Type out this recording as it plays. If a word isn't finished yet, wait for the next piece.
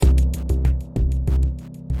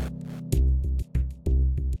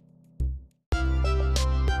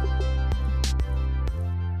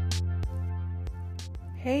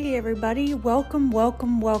Hey everybody, welcome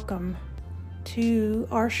to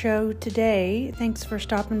our show today. Thanks for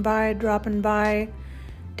stopping by, dropping by,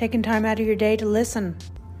 taking time out of your day to listen.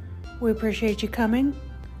 We appreciate you coming.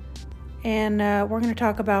 And we're going to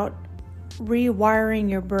talk about rewiring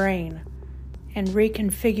your brain and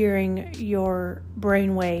reconfiguring your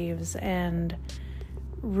brain waves and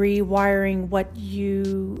rewiring what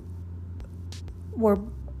you were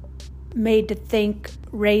made to think,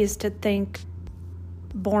 raised to think,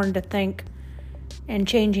 born to think, and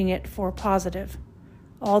changing it for positive.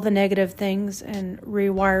 All the negative things and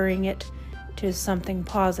rewiring it to something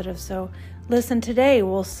positive. So listen today.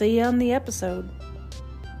 We'll see you on the episode.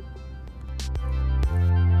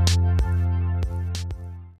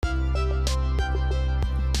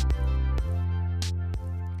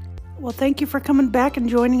 Well, thank you for coming back and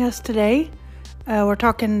joining us today. We're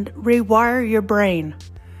talking rewire your brain.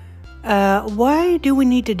 Why do we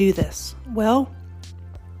need to do this? Well,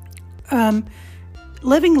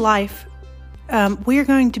 living life, we are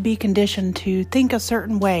going to be conditioned to think a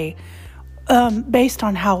certain way based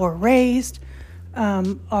on how we're raised,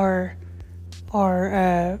 our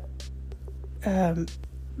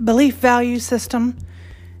belief value system,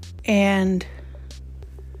 and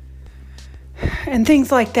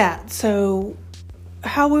things like that. So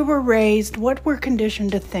how we were raised, what we're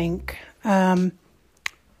conditioned to think,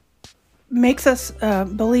 makes us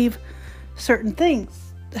believe certain things.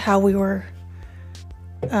 How we were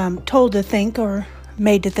told to think or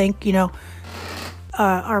made to think,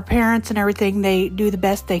 our parents and everything, they do the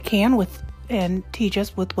best they can with and teach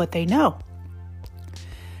us with what they know.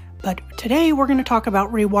 But today we're going to talk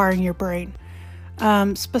about rewiring your brain.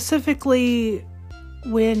 Specifically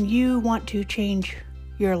when you want to change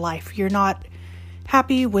your life. You're not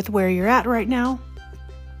happy with where you're at right now,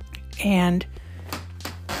 and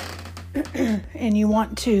you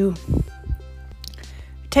want to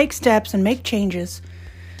take steps and make changes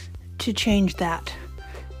to change that.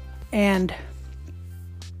 And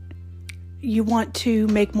you want to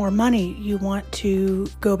make more money. You want to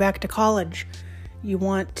go back to college. You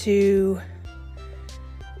want to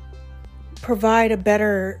provide a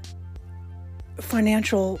better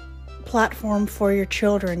financial platform for your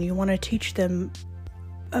children. You want to teach them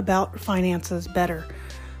about finances better.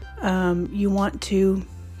 You want to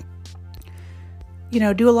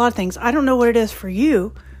do a lot of things. I don't know what it is for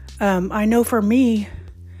you. I know for me,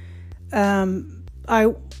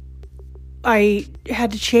 I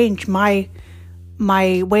had to change my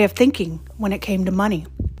way of thinking when it came to money,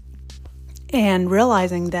 and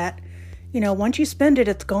realizing that, once you spend it,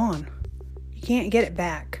 it's gone. You can't get it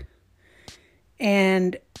back.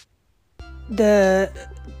 And the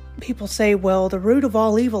people say, well, the root of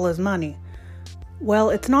all evil is money.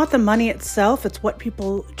 Well, it's not the money itself. It's what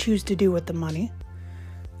people choose to do with the money.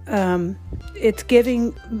 It's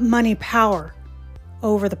giving money power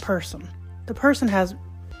over the person. The person has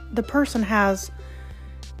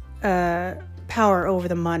power over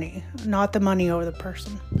the money, not the money over the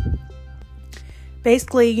person.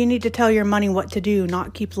 Basically, you need to tell your money what to do,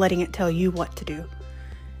 not keep letting it tell you what to do.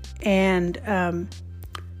 And,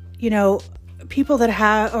 people that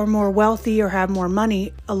are more wealthy or have more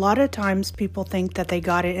money, a lot of times people think that they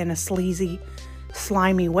got it in a sleazy,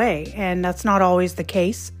 slimy way. And that's not always the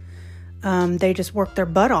case. They just worked their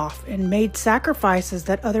butt off and made sacrifices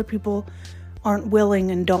that other people aren't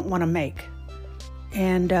willing and don't want to make.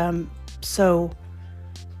 And so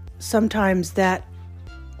sometimes that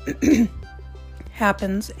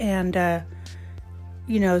happens. And,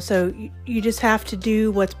 so you just have to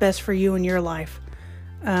do what's best for you in your life,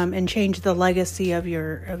 and change the legacy of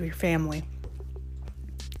your family.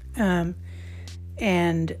 And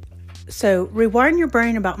so rewiring your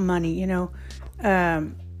brain about money,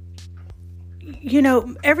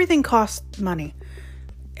 everything costs money,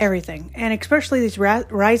 everything. And especially these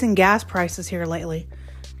rising gas prices here lately.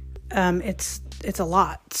 It's a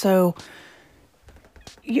lot. So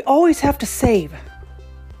you always have to save,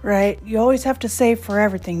 right? You always have to save for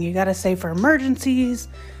everything. You got to save for emergencies.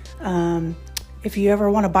 If you ever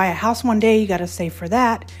want to buy a house one day, you got to save for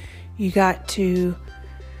that. You got to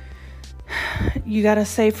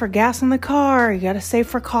save for gas in the car. You got to save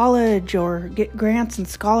for college or get grants and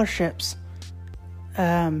scholarships.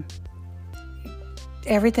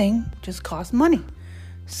 Everything just costs money.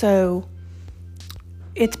 So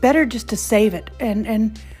it's better just to save it.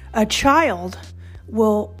 And a child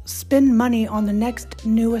will spend money on the next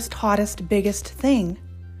newest, hottest, biggest thing,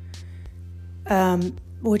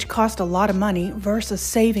 which cost a lot of money, versus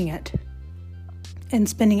saving it and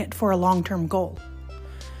spending it for a long-term goal.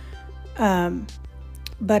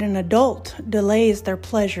 But an adult delays their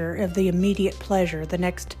pleasure of the immediate pleasure, the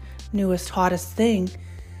next newest, hottest thing,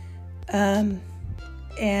 and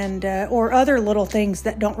or other little things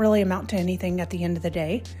that don't really amount to anything at the end of the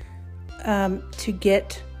day, to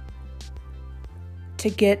get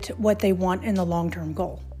what they want in the long-term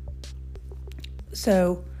goal.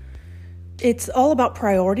 So it's all about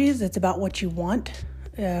priorities. It's about what you want.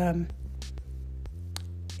 And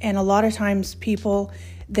a lot of times people,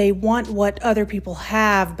 they want what other people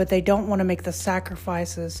have, but they don't want to make the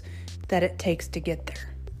sacrifices that it takes to get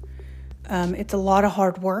there. It's a lot of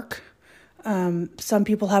hard work. Some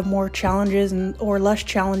people have more challenges or less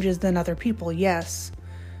challenges than other people, yes.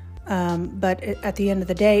 But at the end of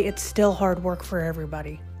the day, it's still hard work for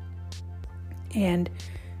everybody. And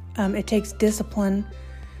it takes discipline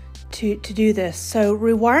to do this. So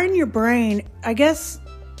rewiring your brain, I guess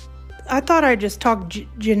I thought I'd just talk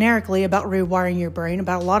generically about rewiring your brain,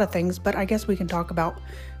 about a lot of things, but I guess we can talk about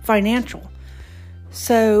financial.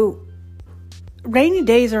 So rainy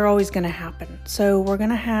days are always going to happen. So we're going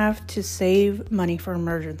to have to save money for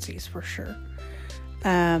emergencies for sure.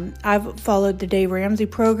 I've followed the Dave Ramsey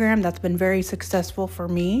program. That's been very successful for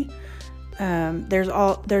me. There's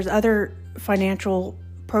other financial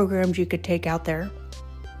programs you could take out there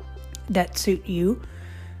that suit you.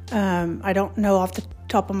 I don't know off the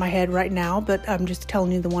top of my head right now, but I'm just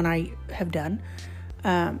telling you the one I have done.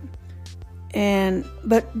 But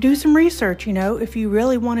do some research, if you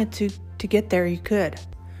really wanted to get there, you could.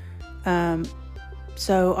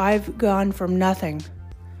 So I've gone from nothing.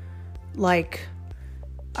 Like,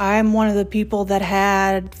 I'm one of the people that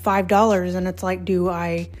had $5, and it's like, do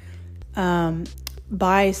I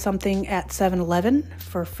buy something at 7-Eleven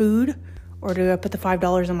for food, or do I put the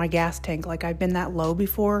 $5 in my gas tank? Like, I've been that low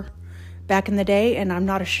before back in the day, and I'm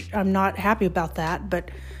not happy about that, but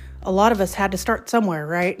a lot of us had to start somewhere,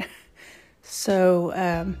 right?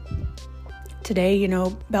 So today,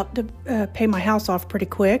 about to pay my house off pretty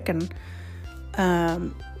quick, and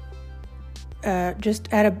just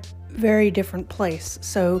at a very different place.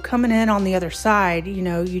 So coming in on the other side,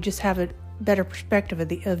 you just have a better perspective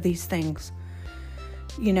of these things,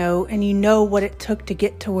 and what it took to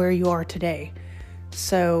get to where you are today.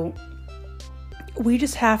 So we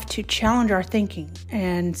just have to challenge our thinking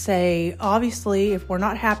and say, obviously, if we're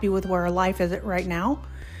not happy with where our life is at right now,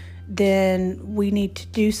 then we need to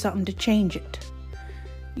do something to change it.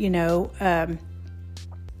 You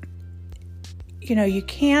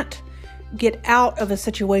can't get out of a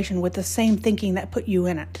situation with the same thinking that put you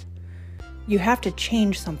in it. You have to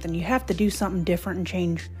change something. You have to do something different and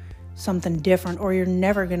change something different, or you're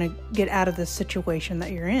never going to get out of the situation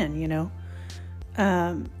that you're in,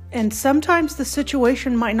 And sometimes the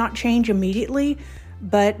situation might not change immediately,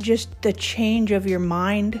 but just the change of your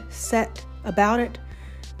mindset about it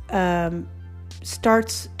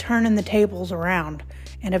starts turning the tables around.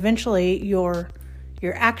 And eventually your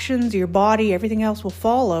actions, your body, everything else will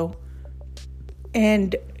follow.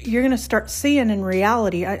 And you're going to start seeing in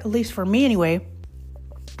reality, at least for me anyway,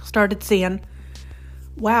 started seeing,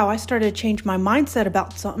 wow, I started to change my mindset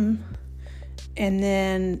about something. And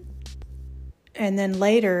then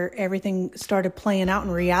later, everything started playing out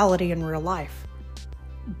in reality in real life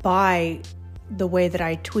by the way that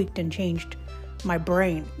I tweaked and changed my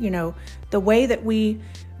brain. The way that we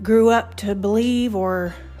grew up to believe,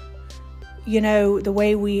 or, the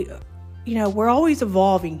way we're always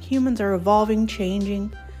evolving. Humans are evolving,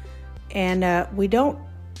 changing, and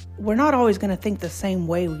we're not always going to think the same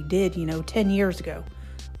way we did, 10 years ago.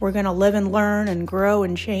 We're going to live and learn and grow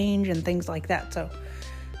and change and things like that. So,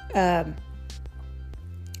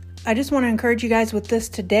 I just want to encourage you guys with this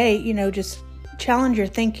today, just challenge your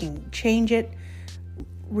thinking, change it,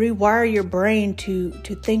 rewire your brain to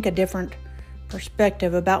think a different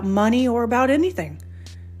perspective about money or about anything.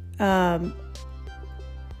 And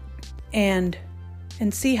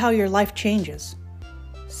see how your life changes.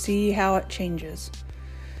 See how it changes.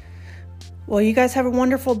 Well, you guys have a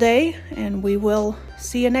wonderful day, and we will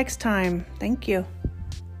see you next time. Thank you.